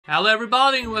Hello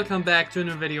everybody and welcome back to a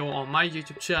new video on my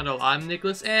YouTube channel. I'm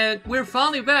Nicholas and we're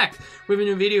finally back with a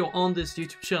new video on this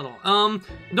YouTube channel.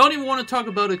 Don't even want to talk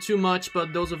about it too much,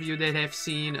 but those of you that have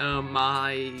seen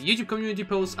my YouTube community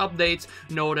post updates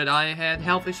know that I had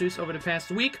health issues over the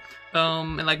past week.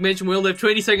 And like mentioned, we only have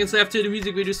 20 seconds left till the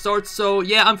music video starts, so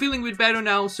yeah, I'm feeling a bit better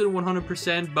now, still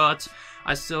 100%, but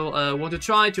I still want to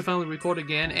try to finally record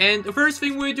again. And the first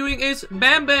thing we're doing is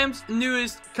BamBam's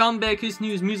newest comeback, his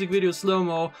newest music video,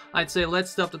 Slow-Mo. I'd say let's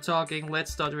stop the talking,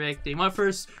 let's start reacting. My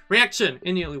first reaction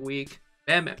in nearly a week,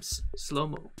 BamBam's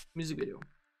Slow-Mo music video.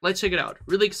 Let's check it out.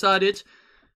 Really excited.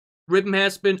 Rhythm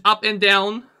has been up and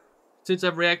down since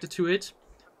I've reacted to it.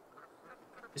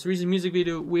 His recent music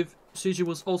video with Suji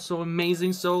was also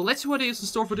amazing, so let's see what is in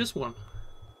store for this one.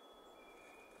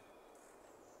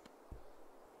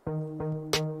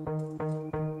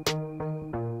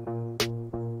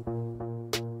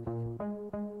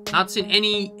 Not seen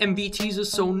any MV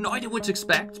teasers, so no idea what to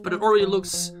expect, but it already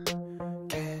looks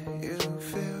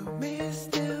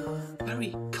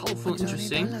very colorful and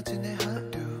interesting.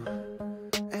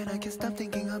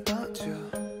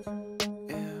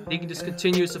 Thinking this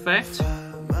continuous effect.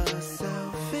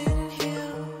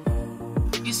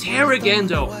 His hair again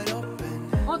though.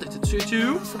 Oh, that's a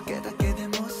tutu.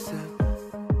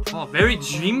 Oh, very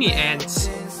dreamy and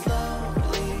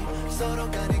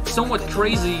somewhat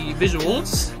crazy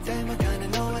visuals.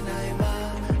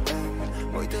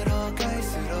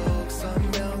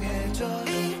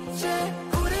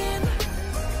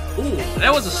 Ooh,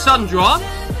 that was a sudden drop.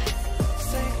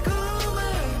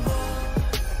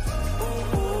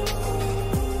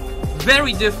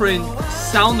 Very different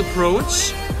sound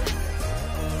approach.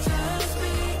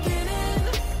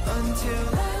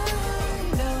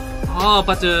 Oh,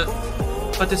 but the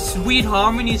sweet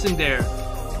harmonies in there.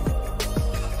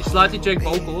 The slightly jacked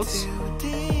vocals.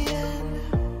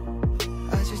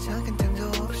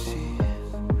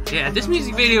 Yeah, this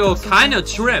music video kinda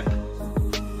trip.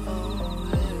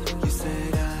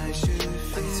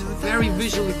 It's very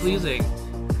visually pleasing.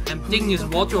 I'm digging his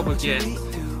wardrobe again.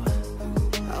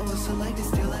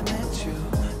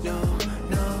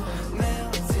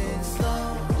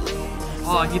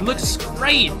 Oh, he looks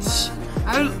great.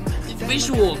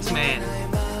 Visuals, man.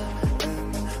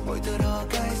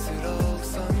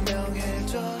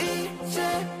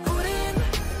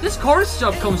 This chorus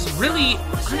job comes really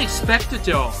unexpected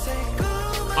though.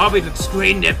 Oh, he looks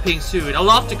great in that pink suit. I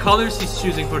love the colors he's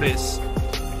choosing for this. A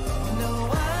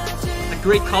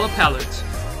great color palette.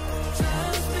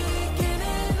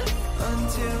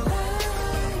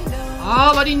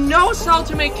 Oh, but he knows how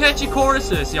to make catchy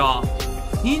choruses, y'all.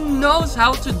 He knows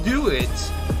how to do it.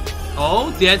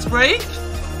 Oh, dance break?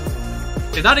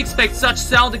 Did not expect such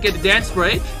sound to get a dance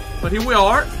break, but here we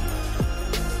are.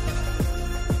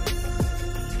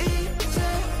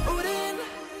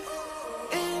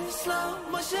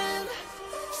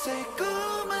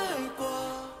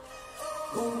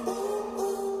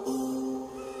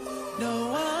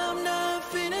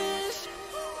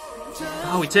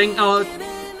 Oh, we're taking out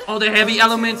all the heavy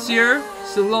elements here,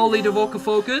 slowly the vocal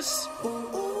focus.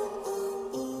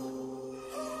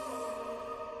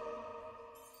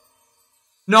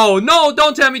 No, no,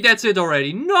 don't tell me that's it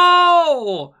already.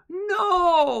 No!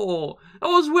 No! That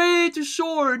was way too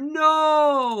short.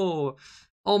 No!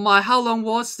 Oh my, how long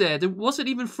was that? Was it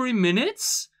even 3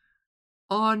 minutes?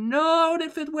 Oh no,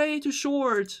 that felt way too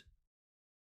short.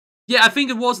 Yeah, I think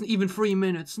it wasn't even 3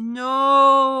 minutes.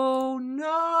 No!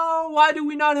 No! Why do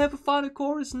we not have a final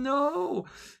chorus? No!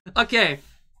 Okay.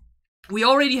 We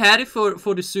already had it for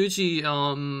the Suji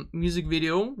music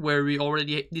video, where we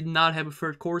already did not have a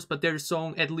third chorus, but their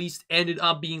song at least ended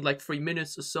up being like 3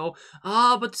 minutes or so.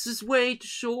 Ah, but this is way too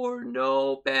short.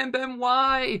 No, BamBam,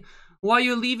 why? Why are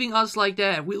you leaving us like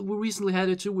that? We recently had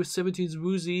it too with 17's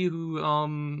Woozy, who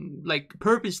like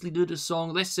purposely did a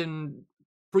song less than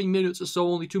 3 minutes or so,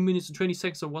 only 2 minutes and 20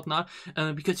 seconds or whatnot,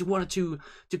 because he wanted to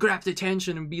grab the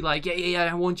attention and be like, yeah,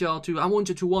 I want you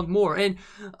to want more, and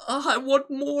I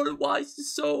want more. Why is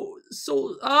this so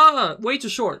way too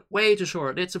short, way too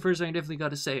short. That's the first thing I definitely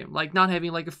gotta say. Like, not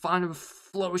having like a final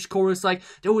flourish chorus. Like,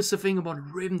 there was the thing about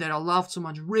Rhythm that I loved so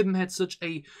much. Rhythm had such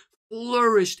a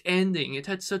flourished ending. It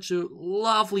had such a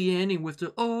lovely ending with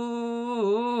the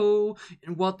oh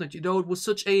and whatnot. You know, it was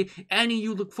such a ending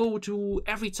you look forward to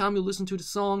every time you listen to the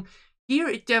song. Here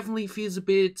it definitely feels a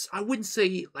bit, I wouldn't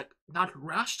say like not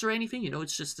rushed or anything, you know,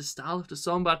 it's just the style of the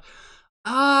song, but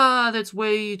that's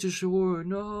way too short.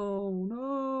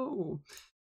 No.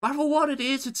 But for what it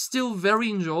is, it's still very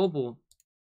enjoyable.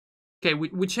 Okay,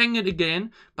 we're checking it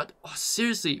again, but oh,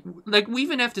 seriously, like, we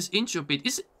even have this intro bit.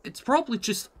 It's probably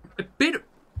just a bit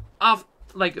of,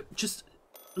 like, just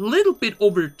a little bit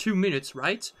over 2 minutes,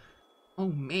 right? Oh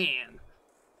man.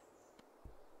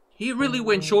 He really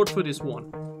went short for this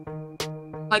one.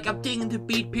 Like, I'm digging the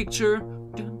beat picture.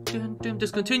 Dun, dun, dun.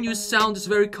 This continuous sound is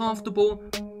very comfortable.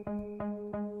 I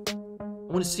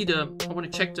want to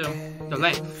check the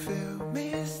length.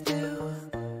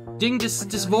 Digging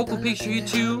this vocal picture here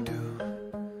too.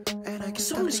 The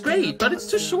song is great, but it's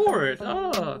too short.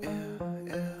 Oh.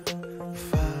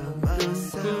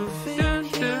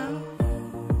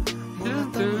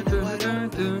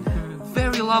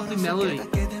 Very lovely melody.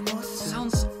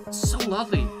 Sounds so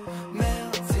lovely.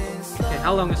 Okay,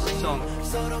 how long is the song?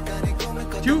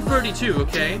 2:32,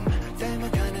 okay.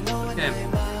 Okay.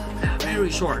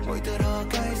 Very short.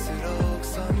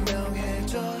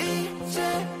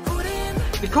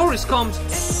 The chorus comes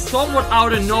somewhat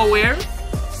out of nowhere.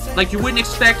 Like, you wouldn't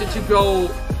expect it to go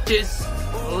this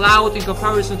loud in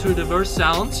comparison to the verse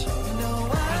sound.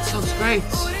 That sounds great.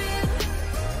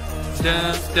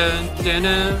 Dun, dun, dun,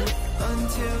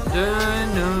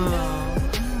 dun,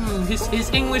 dun. His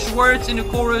English words in the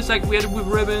chorus, like we had with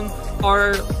Ribbon,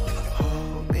 are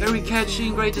very catchy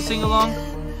and great to sing along.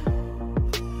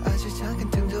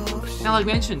 Now, like I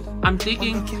mentioned, I'm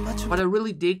digging, what I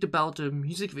really digged about the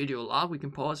music video a lot, we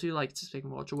can pause here, like it's taking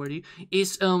watch already,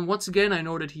 is, once again, I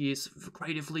know that he is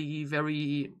creatively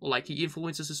very, like, he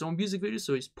influences his own music videos,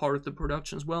 so he's part of the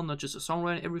production as well, not just a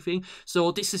songwriter and everything.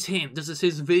 So this is him, this is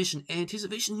his vision, and his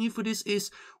vision here for this is,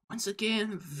 once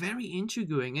again, very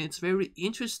intriguing, and it's very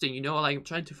interesting, you know, like, I'm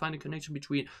trying to find a connection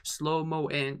between slow-mo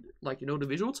and, like, you know, the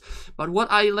visuals. But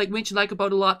what I, like, mentioned, like,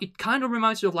 about a lot, it kind of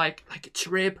reminds me of, like a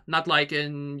trip, not like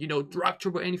an, you know, drug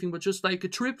trip or anything, but just like a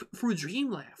trip through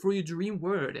dreamland, through your dream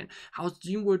world, and how a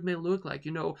dream world may look like,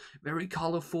 you know, very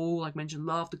colorful, like mentioned,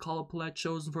 love the color palette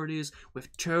chosen for this,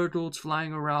 with turtles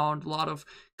flying around, a lot of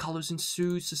colors and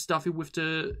suits and stuff with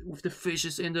the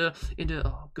fishes in the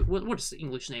oh, what is the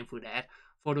English name for that?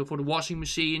 For the washing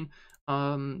machine.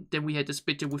 Then we had this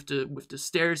picture with the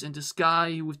stairs in the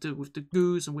sky, with the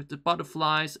goose and with the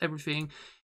butterflies, everything.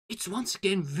 It's once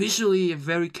again visually a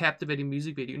very captivating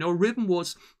music video. You know, Ribbon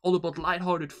was all about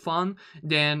lighthearted fun.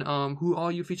 Then Who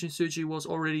Are You featuring Suji was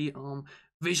already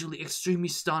visually extremely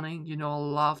stunning. You know, I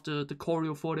love the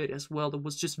choreo for it as well. That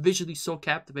was just visually so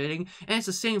captivating. And it's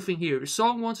the same thing here. The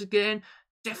song, once again,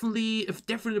 definitely a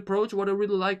different approach. What I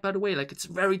really like, by the way, like, it's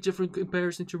very different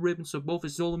comparison to Ribbon. So both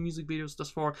his solo music videos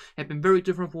thus far have been very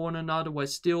different from one another, while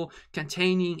still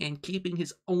containing and keeping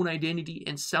his own identity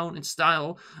and sound and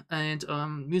style. And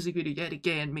music video, yet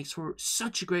again, makes for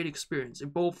such a great experience, in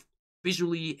both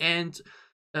visually and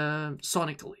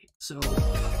sonically. So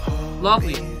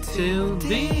lovely till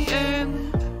the end.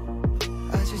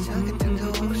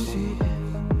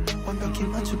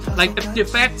 Like the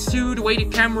effects too, the way the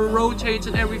camera rotates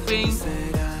and everything.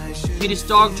 He this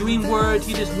dark dream world,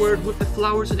 he this world with the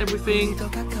flowers and everything.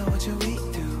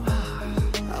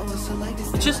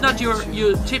 It's just not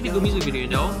your typical music video, you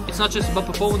know? It's not just about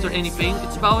performance or anything,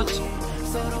 it's about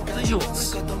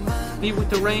visuals. Me with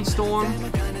the rainstorm.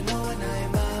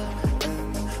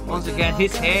 Once again,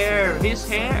 his hair.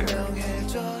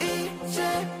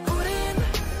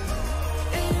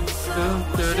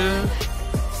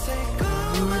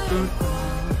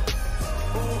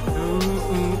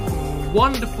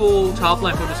 Wonderful top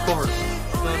line for this chorus.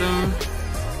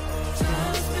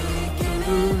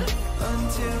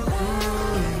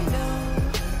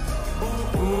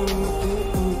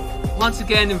 Once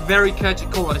again, a very catchy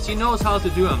chorus. He knows how to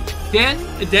do them. Then,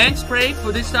 a dance break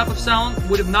for this type of sound,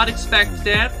 would have not expected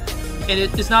that. And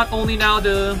it is not only now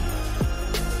the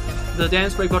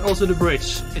dance break, but also the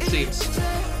bridge, it seems.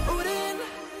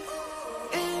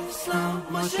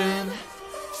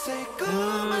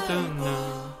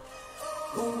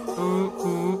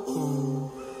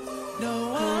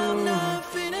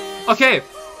 Okay.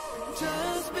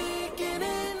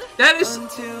 That is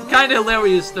kind of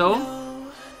hilarious though.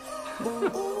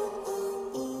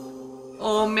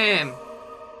 Oh man.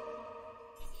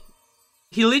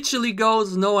 He literally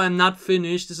goes, "No, I'm not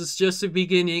finished. This is just the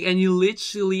beginning," and he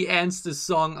literally ends the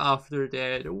song after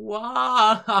that.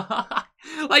 Wow.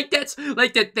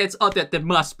 That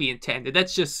must be intended.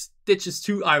 That's just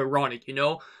too ironic, you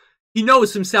know? He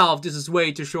knows himself this is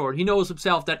way too short. He knows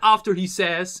himself that after he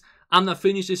says, "I'm not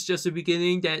finished, it's just the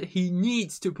beginning," that he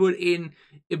needs to put in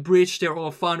a bridge there or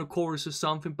a final chorus or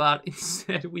something, but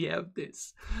instead we have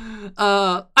this.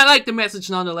 I like the message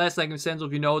nonetheless, like in the sense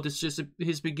of, you know, this is just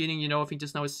his beginning, you know. I think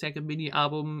this now his second mini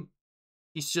album.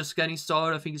 He's just getting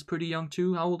started. I think he's pretty young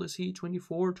too. How old is he?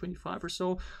 24, 25 or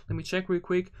so? Let me check real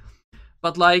quick.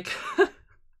 But like,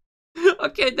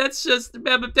 Okay, that's just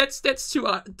that's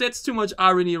too much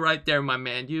irony right there, my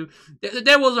man.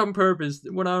 That was on purpose,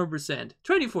 100%.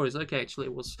 24 is okay. Actually,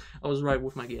 I was right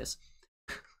with my guess.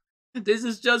 This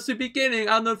is just the beginning.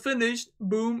 I'm not finished.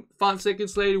 Boom. 5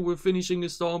 seconds later, we're finishing the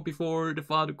song before the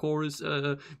final chorus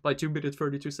by 2 minutes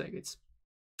 32 seconds.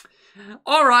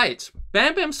 All right,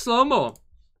 Bam Bam Slow Mo.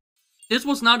 This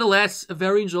was nonetheless a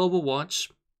very enjoyable watch.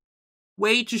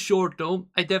 Way too short though.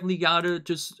 I definitely gotta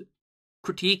just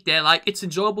critique that. Like, it's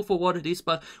enjoyable for what it is,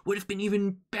 but would have been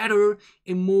even better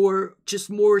and more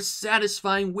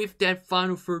satisfying with that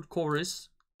final third chorus.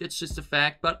 That's just a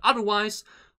fact. But otherwise,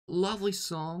 lovely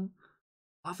song,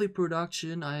 lovely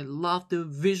production. I love the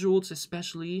visuals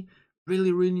especially. Really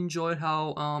enjoyed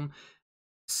how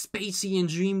spacey and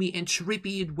dreamy and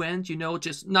trippy it went, you know,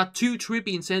 just not too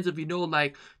trippy in sense of, you know,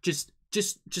 like just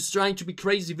trying to be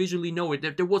crazy visually. No,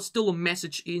 there was still a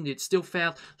message in it. Still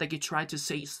felt like it tried to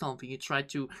say something. It tried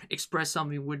to express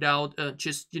something without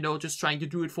just trying to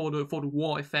do it for the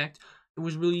war effect. It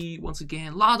was really, once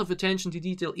again, a lot of attention to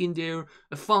detail in there.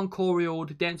 A fun choreo.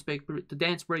 The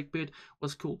dance break bit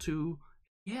was cool too.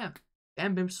 Yeah,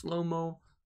 Bam Bam Slow Mo.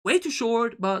 Way too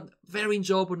short, but very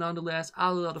enjoyable nonetheless. I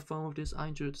had a lot of fun with this. I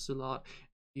enjoyed this a lot.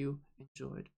 You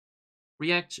enjoyed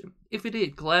reaction. If you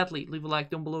did, gladly leave a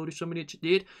like down below to show me that you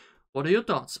did. What are your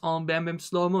thoughts on Bam Bam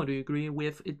Slow Mo? Do you agree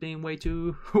with it being way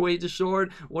too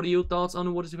short? What are your thoughts on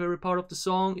it? What is your favorite part of the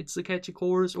song? It's a catchy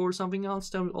chorus or something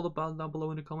else? Tell me all about it down below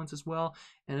in the comments as well.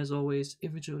 And as always,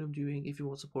 if you enjoy what I'm doing, if you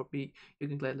want to support me, you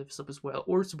can gladly leave a sub as well,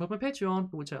 or support my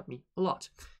Patreon, which helped me a lot.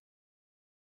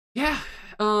 Yeah,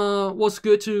 felt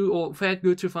good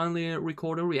to finally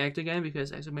record and react again,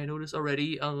 because as you may notice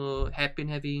already, have been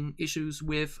having issues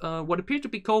with what appeared to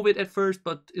be COVID at first,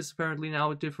 but is apparently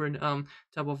now a different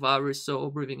type of virus, so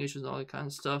breathing issues and all that kind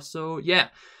of stuff. So yeah,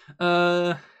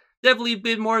 definitely a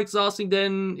bit more exhausting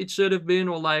than it should have been,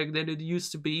 or like than it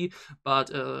used to be,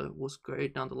 but was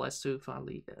great nonetheless to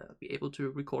finally be able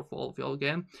to record for all of y'all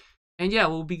again. And yeah,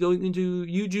 we'll be going into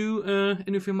Yuju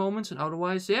in a few moments, and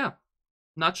otherwise, yeah.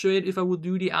 Not sure if I would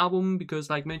do the album, because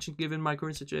like mentioned, given my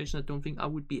current situation, I don't think I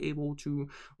would be able to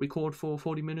record for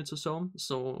 40 minutes or so.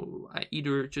 So I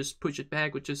either just push it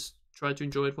back or just try to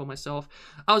enjoy it for myself.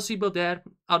 I'll see about that.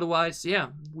 Otherwise, yeah,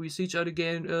 we see each other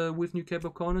again with new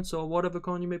K-pop content. So whatever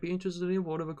content you may be interested in,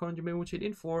 whatever content you may want to hit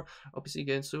in for, I'll be seeing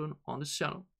you again soon on this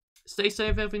channel. Stay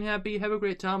safe, have been happy, have a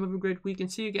great time, have a great week, and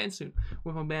see you again soon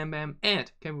with my Bam Bam and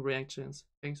K-pop reactions.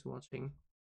 Thanks for watching.